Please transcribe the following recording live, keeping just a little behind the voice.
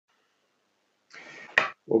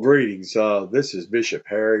Well, greetings. This is Bishop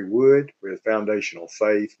Harry Wood with Foundational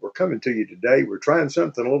Faith. We're coming to you today. We're trying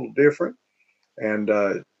something a little different, and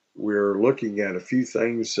we're looking at a few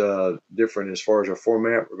things different as far as our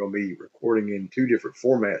format. We're going to be recording in two different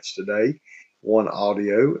formats today, one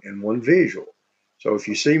audio and one visual. So if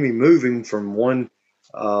you see me moving from one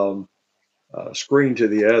um, screen to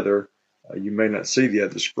the other, you may not see the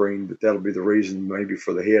other screen, but that'll be the reason maybe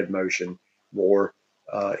for the head motion more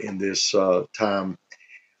in this time.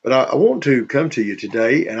 But I want to come to you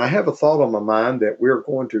today, and I have a thought on my mind that we're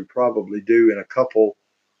going to probably do in a couple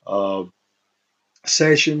uh,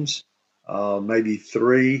 sessions, maybe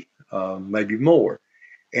three, maybe more.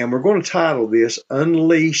 And we're going to title this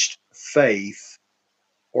Unleashed Faith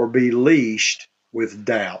or Be Leashed with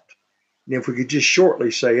Doubt. And if we could just shortly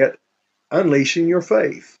say it, Unleashing Your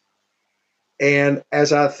Faith. And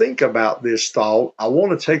as I think about this thought, I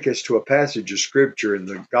want to take us to a passage of Scripture in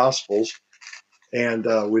the Gospels. And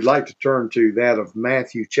we'd like to turn to that of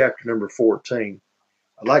Matthew chapter number 14.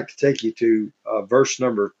 I'd like to take you to verse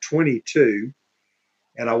number 22.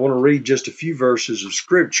 And I want to read just a few verses of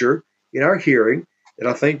scripture in our hearing that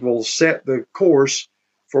I think will set the course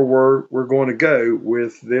for where we're going to go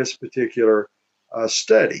with this particular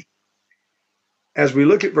study. As we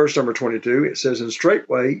look at verse number 22, it says, "And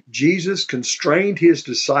straightway Jesus constrained his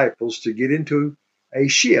disciples to get into a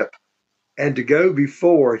ship and to go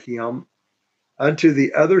before him unto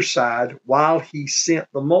the other side while he sent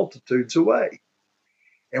the multitudes away.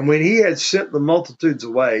 And when he had sent the multitudes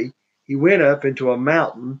away, he went up into a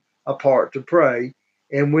mountain apart to pray.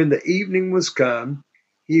 And when the evening was come,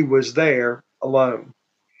 he was there alone."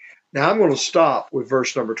 Now I'm going to stop with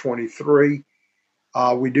verse number 23.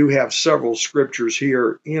 We do have several scriptures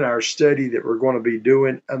here in our study that we're going to be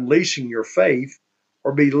doing, unleashing your faith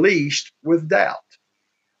or be leashed with doubt.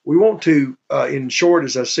 We want to, in short,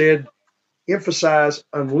 as I said, emphasize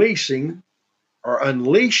unleashing,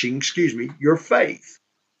 your faith.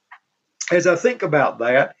 As I think about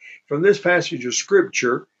that from this passage of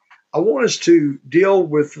scripture, I want us to deal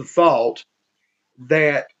with the thought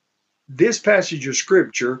that this passage of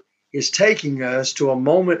scripture is taking us to a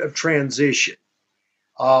moment of transition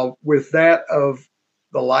with that of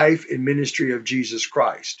the life and ministry of Jesus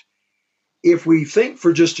Christ. If we think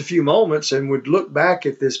for just a few moments and would look back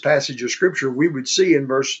at this passage of scripture, we would see in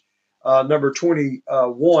verse number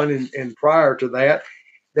 21 and prior to that,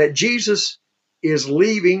 that Jesus is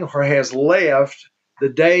leaving or has left the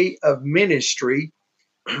day of ministry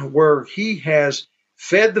where he has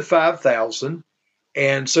fed the 5,000.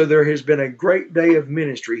 And so there has been a great day of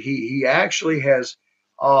ministry. He actually has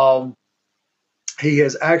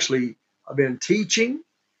been teaching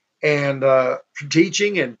and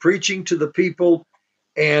preaching to the people,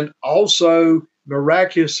 and also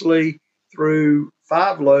miraculously through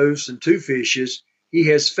 5 loaves and 2 fishes, he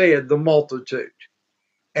has fed the multitude.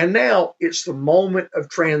 And now it's the moment of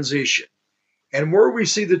transition. And where we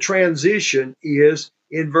see the transition is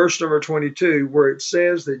in verse number 22, where it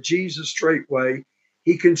says that Jesus straightway,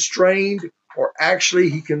 he constrained, or actually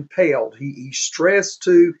he compelled, he stressed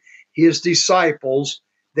to his disciples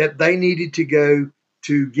that they needed to go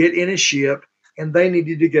to get in a ship and they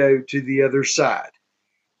needed to go to the other side.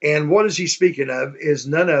 And what is he speaking of is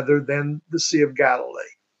none other than the Sea of Galilee.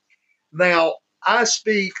 Now, I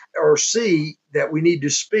speak or see that we need to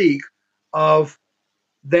speak of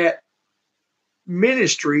that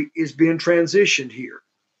ministry is being transitioned here.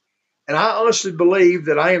 And I honestly believe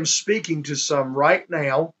that I am speaking to some right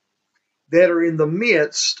now that are in the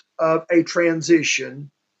midst of a transition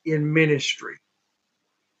in ministry.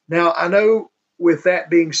 Now, I know with that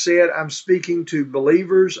being said, I'm speaking to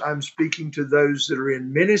believers. I'm speaking to those that are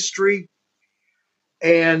in ministry.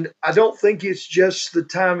 And I don't think it's just the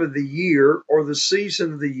time of the year or the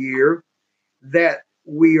season of the year that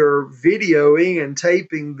we are videoing and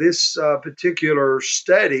taping this particular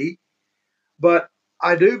study, but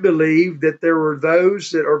I do believe that there are those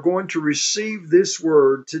that are going to receive this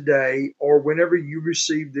word today, or whenever you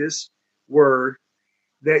receive this word,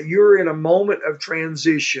 that you're in a moment of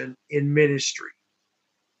transition in ministry.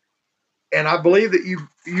 And I believe that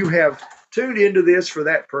you have tuned into this for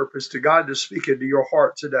that purpose, to God to speak into your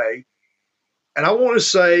heart today. And I want to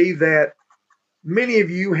say that many of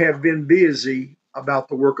you have been busy about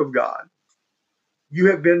the work of God.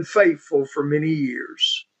 You have been faithful for many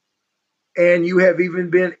years. And you have even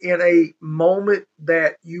been in a moment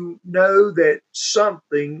that you know that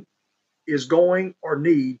something is going or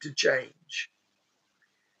need to change.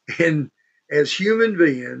 And as human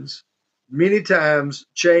beings, many times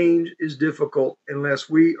change is difficult unless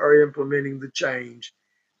we are implementing the change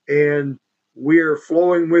and we're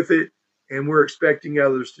flowing with it and we're expecting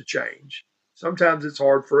others to change. Sometimes it's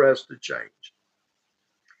hard for us to change.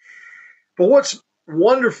 But what's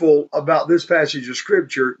wonderful about this passage of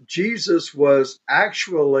scripture, Jesus was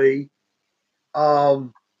actually,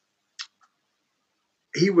 um,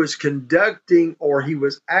 he was conducting, or he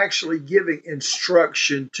was actually giving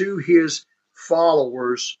instruction to his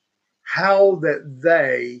followers how that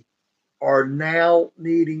they are now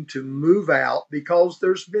needing to move out because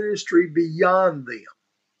there's ministry beyond them.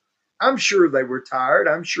 I'm sure they were tired.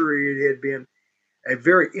 I'm sure it had been a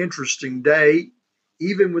very interesting day,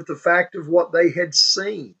 even with the fact of what they had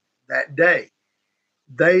seen that day.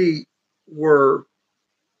 They were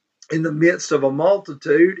in the midst of a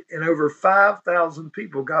multitude, and over 5,000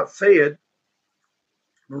 people got fed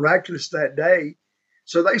miraculous that day.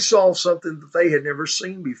 So they saw something that they had never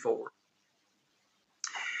seen before.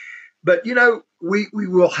 But we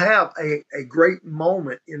will have a great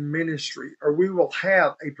moment in ministry, or we will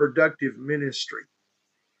have a productive ministry.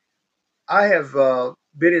 I have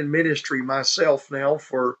been in ministry myself now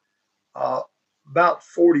for uh, about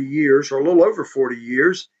 40 years, or a little over 40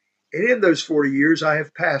 years. And in those 40 years, I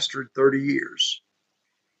have pastored 30 years.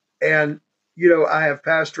 And, I have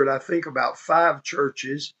pastored, I think, about 5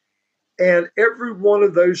 churches. And every one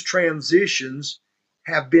of those transitions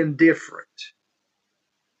have been different.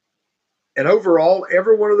 And overall,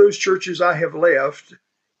 every one of those churches I have left,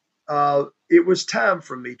 it was time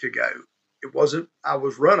for me to go. It wasn't I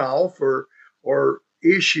was run off or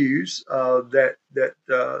issues but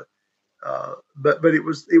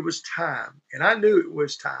it was time, and I knew it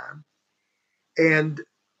was time. And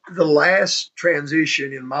the last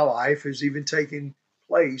transition in my life has even taken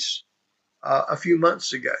place a few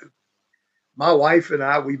months ago. My wife and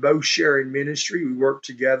I, we both share in ministry. We work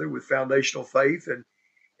together with Foundational Faith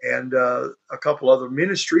and a couple other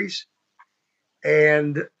ministries,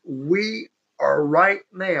 and we are right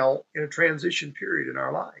now in a transition period in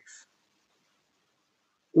our life.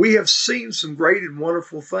 We have seen some great and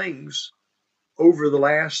wonderful things over the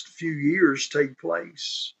last few years take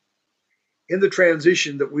place. In the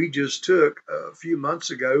transition that we just took a few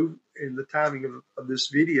months ago, in the timing of this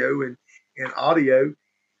video and audio,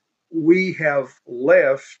 we have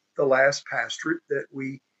left the last pastorate that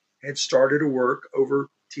we had started to work over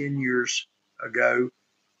 10 years ago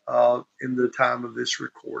in the time of this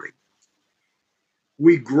recording.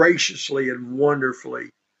 We graciously and wonderfully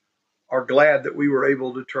are glad that we were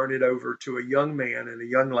able to turn it over to a young man and a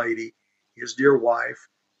young lady, his dear wife,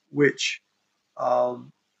 which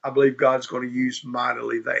I believe God's going to use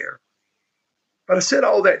mightily there. But I said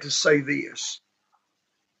all that to say this.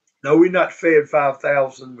 No, we not fed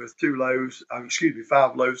 5,000 with 5 loaves and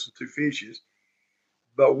 2 fishes,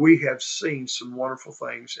 but we have seen some wonderful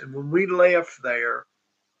things. And when we left there,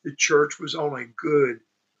 the church was on a good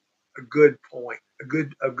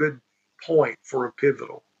point for a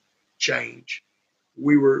pivotal change.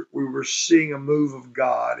 We were seeing a move of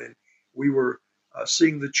God, and we were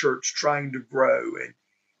seeing the church trying to grow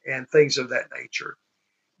and things of that nature.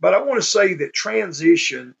 But I want to say that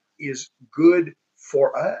transition is good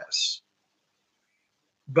for us.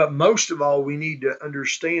 But most of all, we need to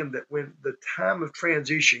understand that when the time of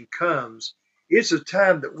transition comes, it's a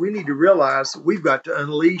time that we need to realize that we've got to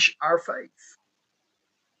unleash our faith.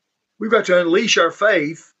 We've got to unleash our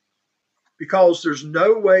faith because there's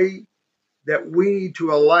no way that we need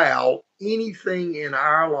to allow anything in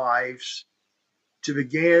our lives to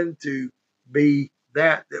begin to be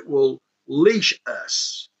that will leash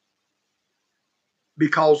us,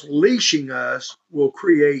 because leashing us will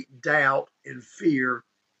create doubt and fear,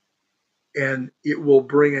 and it will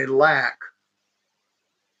bring a lack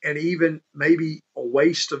and even maybe a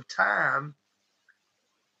waste of time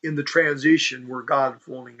in the transition where God's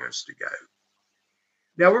wanting us to go.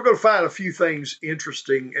 Now, we're going to find a few things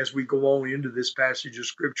interesting as we go on into this passage of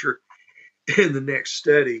scripture in the next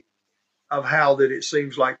study, of how that it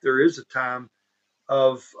seems like there is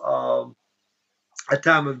of a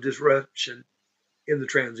time of disruption in the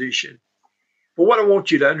transition. But what I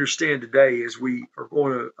want you to understand today is we are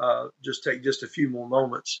going to just take just a few more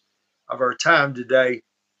moments of our time today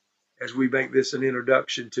as we make this an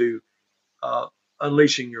introduction to uh,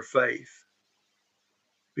 unleashing your faith.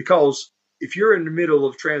 Because if you're in the middle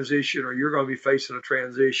of transition, or you're going to be facing a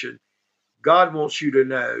transition, God wants you to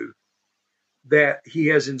know that he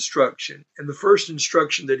has instruction. And the first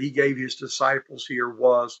instruction that he gave his disciples here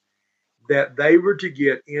was that they were to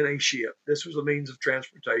get in a ship. This was a means of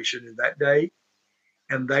transportation in that day,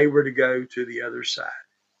 and they were to go to the other side.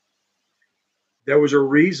 There was a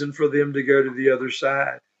reason for them to go to the other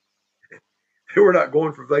side. They were not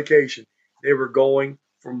going for vacation. They were going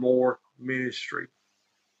for more ministry.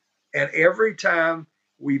 And every time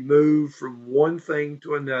we move from one thing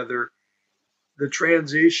to another, the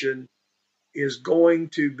transition is going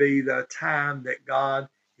to be the time that God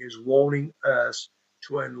is wanting us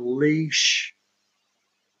to unleash,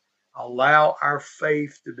 allow our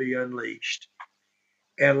faith to be unleashed.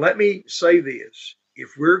 And let me say this,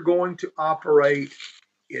 if we're going to operate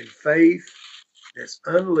in faith that's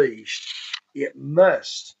unleashed, it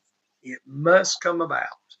must come about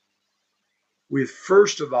with,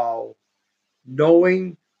 first of all,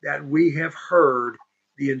 knowing that we have heard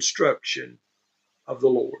the instruction of the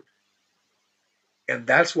Lord. And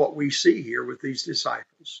that's what we see here with these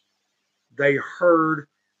disciples. They heard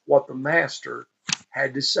what the master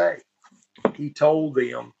had to say. He told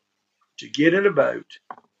them to get in a boat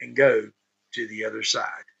and go to the other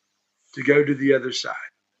side, to go to the other side.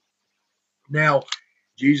 Now,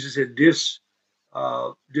 Jesus had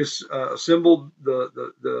disassembled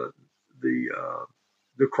the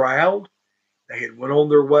crowd. They had went on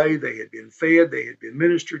their way. They had been fed. They had been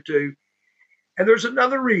ministered to. And there's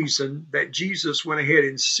another reason that Jesus went ahead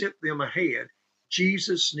and sent them ahead.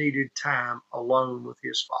 Jesus needed time alone with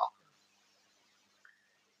his Father.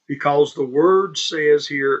 Because the word says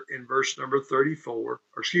here in verse number 34, or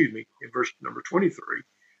excuse me, in verse number 23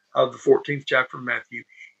 of the 14th chapter of Matthew,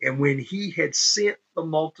 and when he had sent the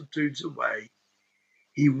multitudes away,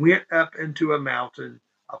 he went up into a mountain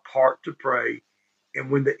apart to pray. And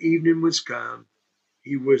when the evening was come,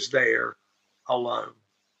 he was there alone.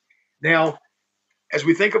 Now, as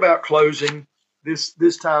we think about closing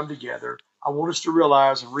this time together, I want us to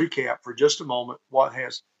realize and recap for just a moment what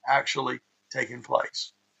has actually taken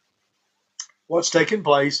place. What's taken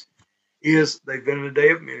place is they've been in a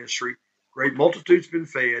day of ministry, great multitudes been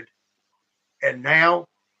fed, and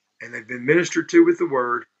they've been ministered to with the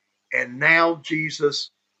word, and now Jesus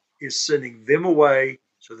is sending them away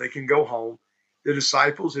so they can go home. The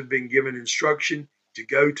disciples have been given instruction to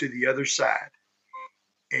go to the other side,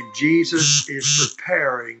 and Jesus is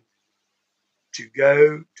preparing to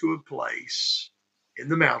go to a place in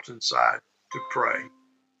the mountainside to pray.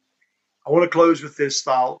 I want to close with this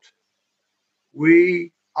thought.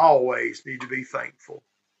 We always need to be thankful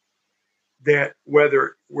that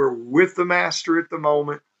whether we're with the Master at the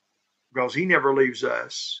moment, because he never leaves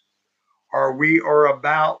us, or we are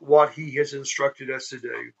about what he has instructed us to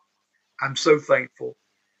do, I'm so thankful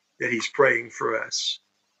that he's praying for us.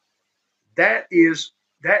 That is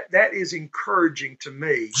encouraging to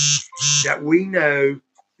me, that we know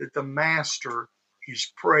that the Master is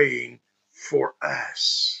praying for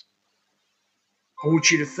us. I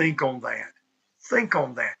want you to think on that. Think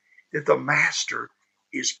on that the Master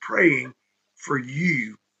is praying for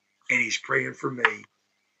you and he's praying for me.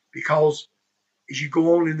 Because as you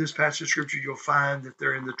go on in this passage of scripture, you'll find that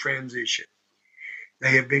they're in the transition.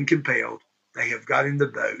 They have been compelled. They have got in the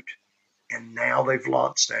boat and now they've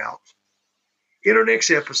launched out. In our next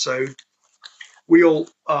episode, we'll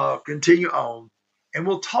continue on and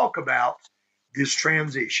we'll talk about this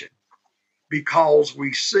transition, because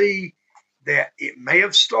we see that it may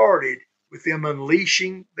have started with them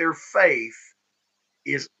unleashing their faith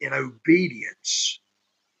is in obedience.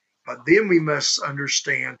 But then we must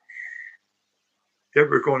understand that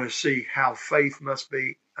we're going to see how faith must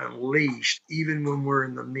be unleashed even when we're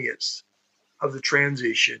in the midst of the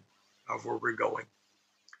transition of where we're going.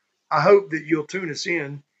 I hope that you'll tune us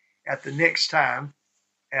in at the next time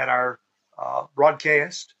at our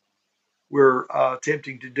broadcast. We're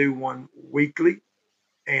attempting to do one weekly,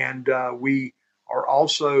 and we are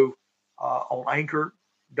also on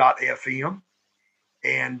anchor.fm,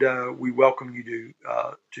 and we welcome you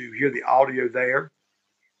to hear the audio there,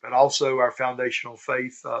 but also our Foundational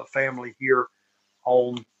Faith family here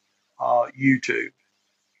on YouTube.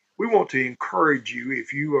 We want to encourage you,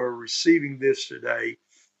 if you are receiving this today,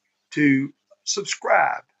 to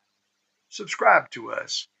subscribe to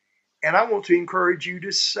us. And I want to encourage you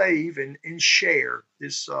to save and share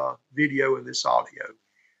this video and this audio.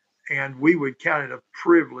 And we would count it a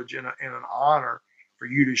privilege and an honor for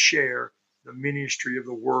you to share the ministry of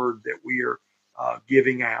the word that we are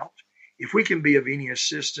giving out. If we can be of any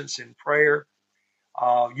assistance in prayer,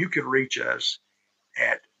 you can reach us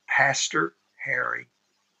at Pastor Harry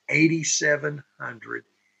 8700.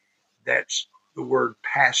 That's the word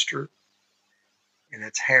pastor, and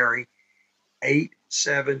that's Harry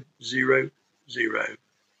 8700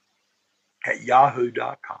 at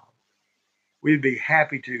yahoo.com. We'd be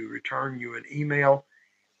happy to return you an email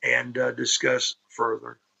and discuss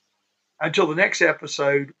further. Until the next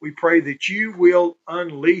episode, we pray that you will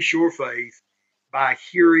unleash your faith by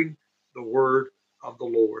hearing the word of the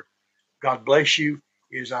Lord. God bless you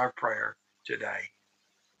is our prayer today.